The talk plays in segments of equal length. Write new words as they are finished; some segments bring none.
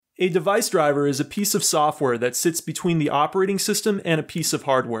A device driver is a piece of software that sits between the operating system and a piece of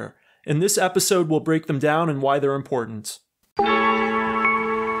hardware. In this episode, we'll break them down and why they're important.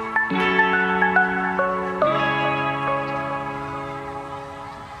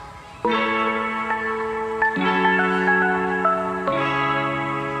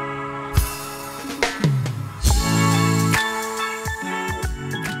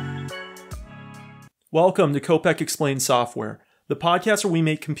 Welcome to Kopec Explains Software, the podcast where we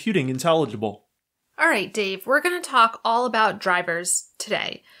make computing intelligible. All right, Dave, we're going to talk all about drivers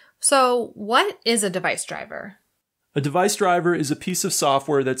today. So, what is a device driver? A device driver is a piece of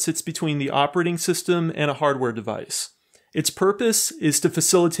software that sits between the operating system and a hardware device. Its purpose is to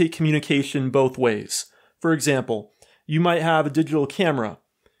facilitate communication both ways. For example, you might have a digital camera.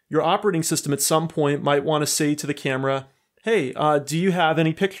 Your operating system at some point might want to say to the camera, "Hey, do you have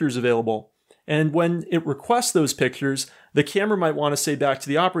any pictures available?" And when it requests those pictures, the camera might want to say back to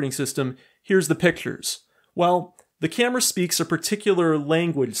the operating system, "Here's the pictures." Well, the camera speaks a particular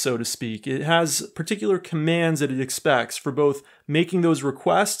language, so to speak. It has particular commands that it expects for both making those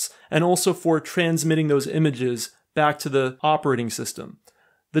requests and also for transmitting those images back to the operating system.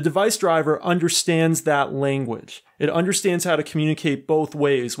 The device driver understands that language. It understands how to communicate both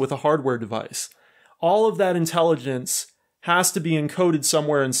ways with a hardware device. All of that intelligence has to be encoded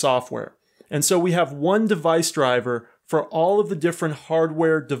somewhere in software. And so we have one device driver for all of the different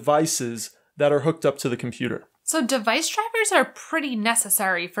hardware devices that are hooked up to the computer. So device drivers are pretty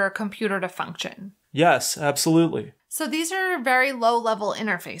necessary for a computer to function. Yes, absolutely. So these are very low-level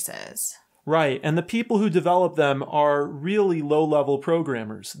interfaces. Right, and the people who develop them are really low-level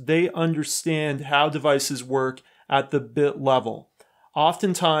programmers. They understand how devices work at the bit level.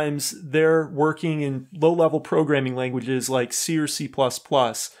 Oftentimes, they're working in low-level programming languages like C or C++,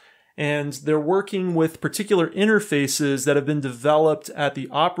 and they're working with particular interfaces that have been developed at the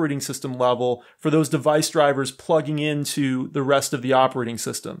operating system level for those device drivers plugging into the rest of the operating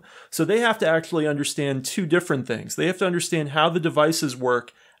system. So they have to actually understand two different things. They have to understand how the devices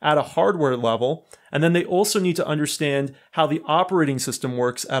work at a hardware level, and then they also need to understand how the operating system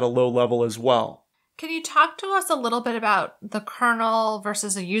works at a low level as well. Can you talk to us a little bit about the kernel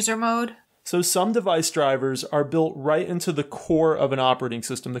versus a user mode? So some device drivers are built right into the core of an operating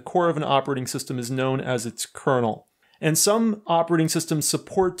system. The core of an operating system is known as its kernel. And some operating systems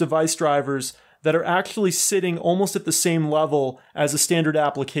support device drivers that are actually sitting almost at the same level as a standard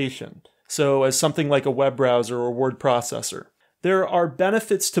application. So as something like a web browser or word processor. There are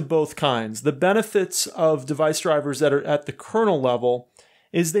benefits to both kinds. The benefits of device drivers that are at the kernel level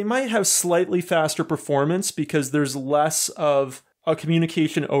is they might have slightly faster performance because there's less of a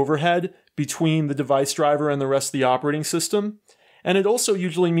communication overhead between the device driver and the rest of the operating system. And it also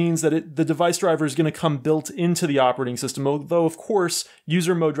usually means that the device driver is going to come built into the operating system, although of course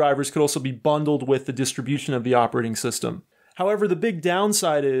user mode drivers could also be bundled with the distribution of the operating system. However, the big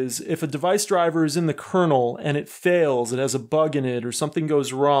downside is if a device driver is in the kernel and it fails, it has a bug in it or something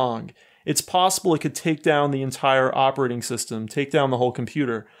goes wrong, it's possible it could take down the entire operating system, take down the whole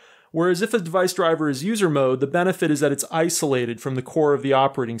computer. Whereas if a device driver is user mode, the benefit is that it's isolated from the core of the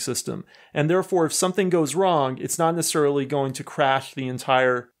operating system. And therefore, if something goes wrong, it's not necessarily going to crash the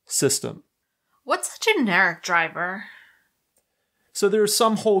entire system. What's a generic driver? So there are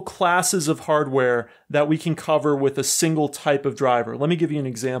some whole classes of hardware that we can cover with a single type of driver. Let me give you an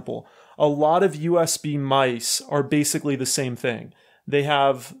example. A lot of USB mice are basically the same thing. They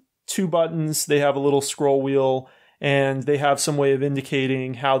have two buttons, they have a little scroll wheel, and they have some way of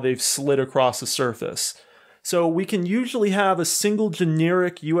indicating how they've slid across a surface. So we can usually have a single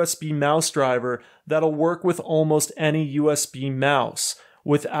generic USB mouse driver that'll work with almost any USB mouse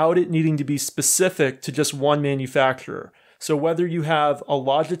without it needing to be specific to just one manufacturer. So whether you have a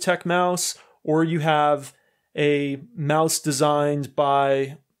Logitech mouse or you have a mouse designed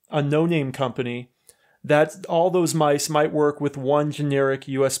by a no-name company, that all those mice might work with one generic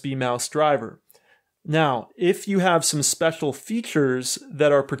USB mouse driver. Now, if you have some special features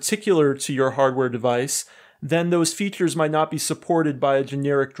that are particular to your hardware device, then those features might not be supported by a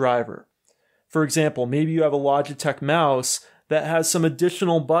generic driver. For example, maybe you have a Logitech mouse that has some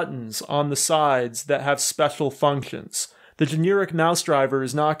additional buttons on the sides that have special functions. The generic mouse driver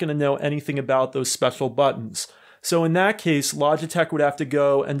is not going to know anything about those special buttons. So in that case, Logitech would have to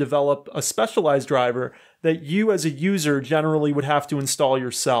go and develop a specialized driver that you as a user generally would have to install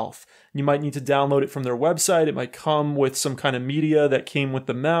yourself. You might need to download it from their website. It might come with some kind of media that came with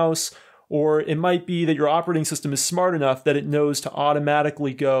the mouse, or it might be that your operating system is smart enough that it knows to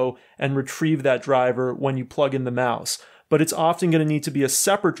automatically go and retrieve that driver when you plug in the mouse. But it's often going to need to be a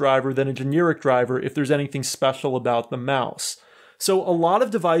separate driver than a generic driver if there's anything special about the mouse. So a lot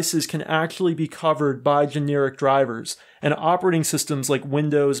of devices can actually be covered by generic drivers, and operating systems like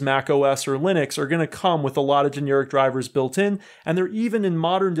Windows, Mac OS, or Linux are going to come with a lot of generic drivers built in, and they're even in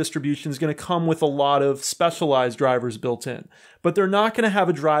modern distributions going to come with a lot of specialized drivers built in. But they're not going to have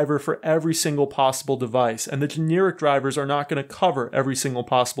a driver for every single possible device, and the generic drivers are not going to cover every single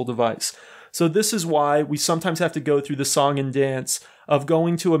possible device. So this is why we sometimes have to go through the song and dance of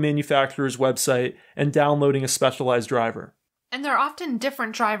going to a manufacturer's website and downloading a specialized driver. And there are often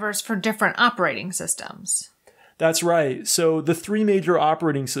different drivers for different operating systems. That's right. So the three major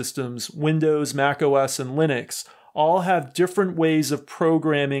operating systems, Windows, Mac OS, and Linux, all have different ways of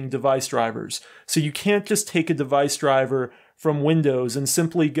programming device drivers. So you can't just take a device driver from Windows and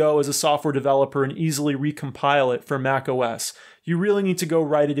simply go as a software developer and easily recompile it for Mac OS. You really need to go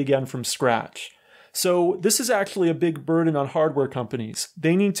write it again from scratch. So this is actually a big burden on hardware companies.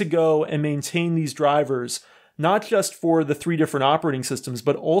 They need to go and maintain these drivers not just for the three different operating systems,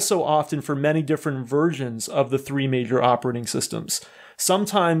 but also often for many different versions of the three major operating systems.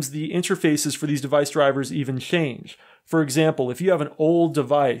 Sometimes the interfaces for these device drivers even change. For example, if you have an old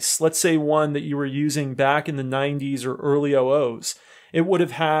device, let's say one that you were using back in the 90s or early 00s, it would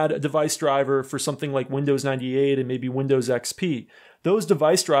have had a device driver for something like Windows 98 and maybe Windows XP. Those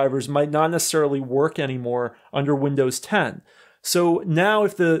device drivers might not necessarily work anymore under Windows 10. So now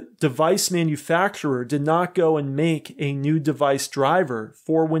if the device manufacturer did not go and make a new device driver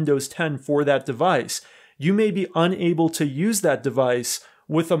for Windows 10 for that device, you may be unable to use that device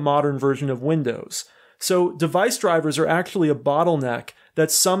with a modern version of Windows. So device drivers are actually a bottleneck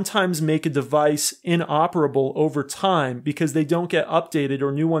that sometimes make a device inoperable over time because they don't get updated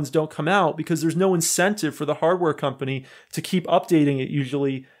or new ones don't come out because there's no incentive for the hardware company to keep updating it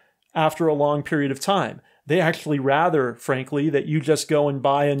usually after a long period of time. They actually rather, frankly, that you just go and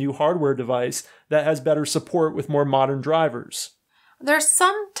buy a new hardware device that has better support with more modern drivers. There's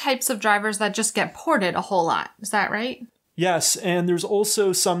some types of drivers that just get ported a whole lot. Is that right? Yes, and there's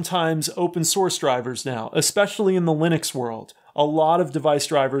also sometimes open source drivers now, especially in the Linux world. A lot of device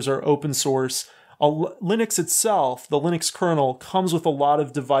drivers are open source. Linux itself, the Linux kernel, comes with a lot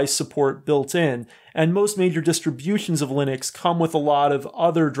of device support built in, and most major distributions of Linux come with a lot of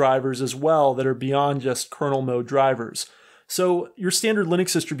other drivers as well that are beyond just kernel mode drivers. So your standard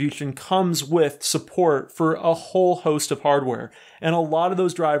Linux distribution comes with support for a whole host of hardware, and a lot of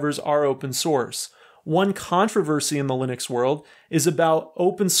those drivers are open source. One controversy in the Linux world is about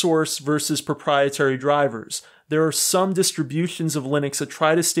open source versus proprietary drivers. There are some distributions of Linux that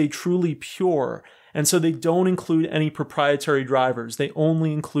try to stay truly pure, and so they don't include any proprietary drivers. They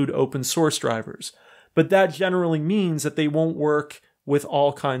only include open source drivers. But that generally means that they won't work with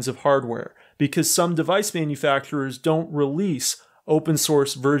all kinds of hardware, because some device manufacturers don't release open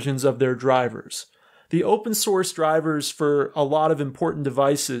source versions of their drivers. The open source drivers for a lot of important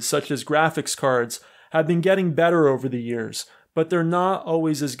devices, such as graphics cards, have been getting better over the years, but they're not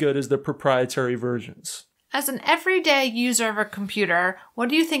always as good as the proprietary versions. As an everyday user of a computer, what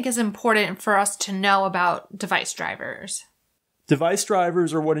do you think is important for us to know about device drivers? Device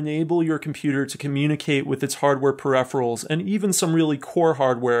drivers are what enable your computer to communicate with its hardware peripherals and even some really core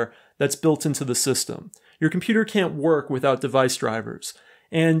hardware that's built into the system. Your computer can't work without device drivers,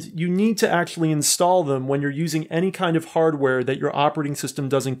 and you need to actually install them when you're using any kind of hardware that your operating system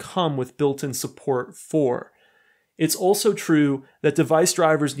doesn't come with built-in support for. It's also true that device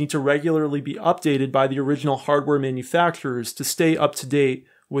drivers need to regularly be updated by the original hardware manufacturers to stay up to date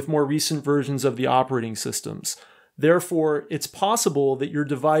with more recent versions of the operating systems. Therefore, it's possible that your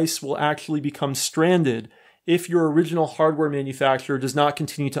device will actually become stranded if your original hardware manufacturer does not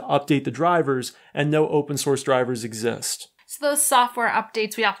continue to update the drivers and no open source drivers exist. So those software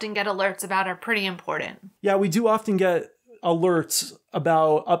updates we often get alerts about are pretty important. Yeah, we do often get alerts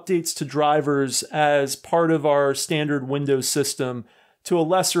about updates to drivers as part of our standard Windows system, to a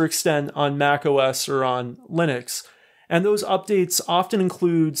lesser extent on Mac OS or on Linux. And those updates often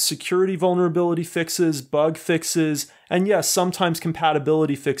include security vulnerability fixes, bug fixes, and yes, sometimes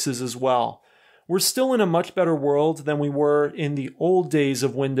compatibility fixes as well. We're still in a much better world than we were in the old days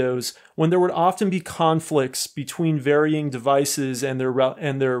of Windows, when there would often be conflicts between varying devices and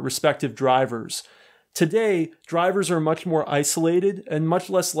their respective drivers. Today, drivers are much more isolated and much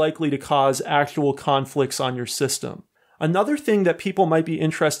less likely to cause actual conflicts on your system. Another thing that people might be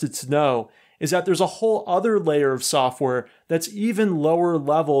interested to know is that there's a whole other layer of software that's even lower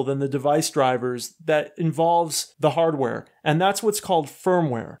level than the device drivers that involves the hardware, and that's what's called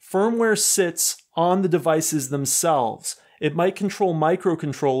firmware. Firmware sits on the devices themselves. It might control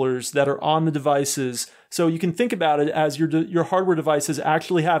microcontrollers that are on the devices, So you can think about it as your hardware devices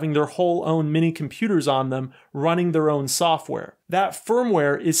actually having their whole own mini computers on them running their own software. That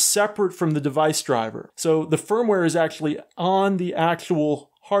firmware is separate from the device driver. So the firmware is actually on the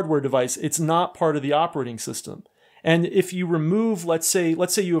actual hardware device. It's not part of the operating system. And if you remove, let's say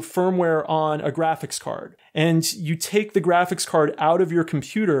you have firmware on a graphics card and you take the graphics card out of your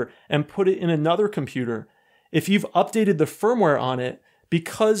computer and put it in another computer, if you've updated the firmware on it,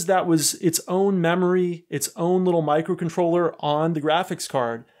 because that was its own memory, its own little microcontroller on the graphics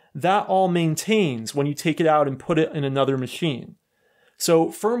card, that all maintains when you take it out and put it in another machine. So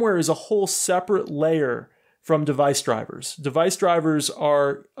firmware is a whole separate layer from device drivers. Device drivers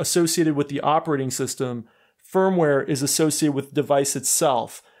are associated with the operating system. Firmware is associated with the device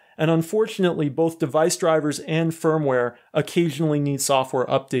itself. And unfortunately, both device drivers and firmware occasionally need software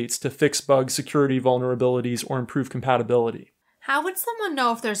updates to fix bugs, security vulnerabilities, or improve compatibility. How would someone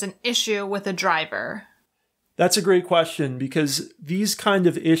know if there's an issue with a driver? That's a great question because these kind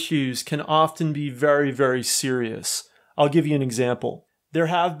of issues can often be very, very serious. I'll give you an example. There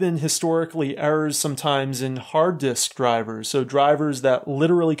have been historically errors sometimes in hard disk drivers, so drivers that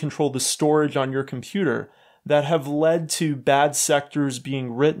literally control the storage on your computer, that have led to bad sectors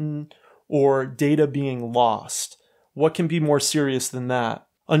being written or data being lost. What can be more serious than that?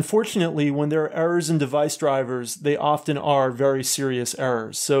 Unfortunately, when there are errors in device drivers, they often are very serious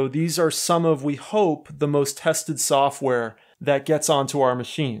errors. So these are some of, we hope, the most tested software that gets onto our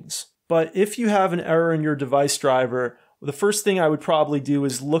machines. But if you have an error in your device driver, the first thing I would probably do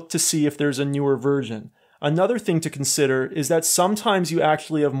is look to see if there's a newer version. Another thing to consider is that sometimes you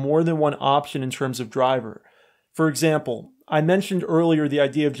actually have more than one option in terms of driver. For example, I mentioned earlier the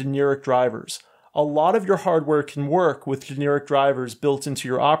idea of generic drivers. A lot of your hardware can work with generic drivers built into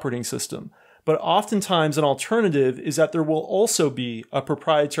your operating system, but oftentimes an alternative is that there will also be a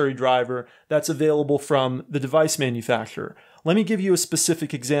proprietary driver that's available from the device manufacturer. Let me give you a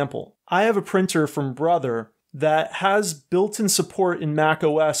specific example. I have a printer from Brother that has built-in support in Mac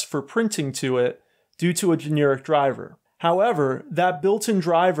OS for printing to it due to a generic driver. However, that built-in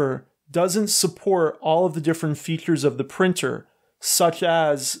driver doesn't support all of the different features of the printer, such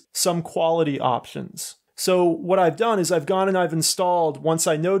as some quality options. So what I've done is I've gone and I've installed, once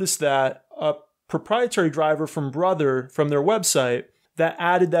I noticed that, a proprietary driver from Brother from their website that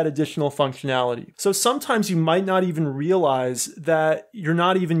added that additional functionality. So sometimes you might not even realize that you're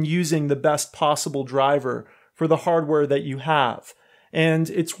not even using the best possible driver for the hardware that you have. And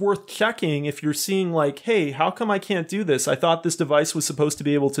it's worth checking if you're seeing like, hey, how come I can't do this? I thought this device was supposed to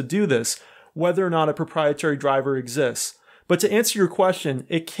be able to do this, whether or not a proprietary driver exists. But to answer your question,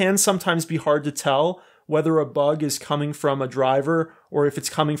 it can sometimes be hard to tell whether a bug is coming from a driver or if it's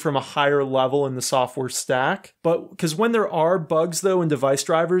coming from a higher level in the software stack. But because when there are bugs, though, in device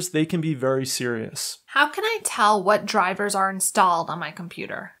drivers, they can be very serious. How can I tell what drivers are installed on my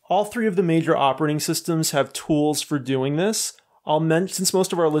computer? All three of the major operating systems have tools for doing this. Since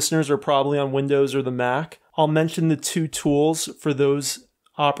most of our listeners are probably on Windows or the Mac, I'll mention the two tools for those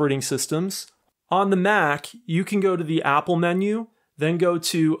operating systems. On the Mac, you can go to the Apple menu, then go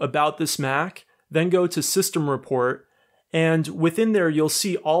to About This Mac, then go to System Report, and within there you'll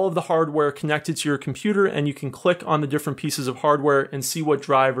see all of the hardware connected to your computer, and you can click on the different pieces of hardware and see what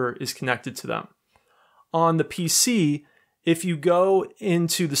driver is connected to them. On the PC, if you go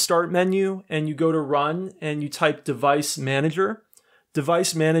into the Start menu and you go to Run and you type Device Manager,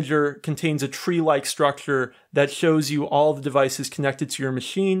 Device Manager contains a tree-like structure that shows you all the devices connected to your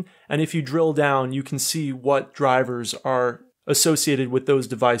machine, and if you drill down, you can see what drivers are associated with those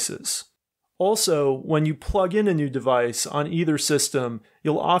devices. Also, when you plug in a new device on either system,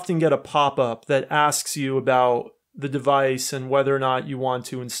 you'll often get a pop-up that asks you about the device and whether or not you want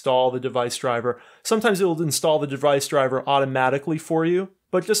to install the device driver. Sometimes it'll install the device driver automatically for you,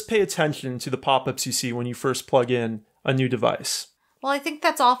 but just pay attention to the pop-ups you see when you first plug in a new device. Well, I think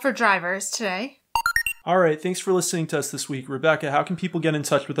that's all for drivers today. All right, thanks for listening to us this week. Rebecca, how can people get in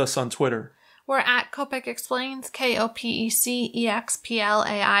touch with us on Twitter? We're at Kopec Explains,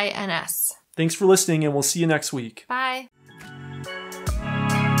 KOPECEXPLAINS. Thanks for listening, and we'll see you next week. Bye.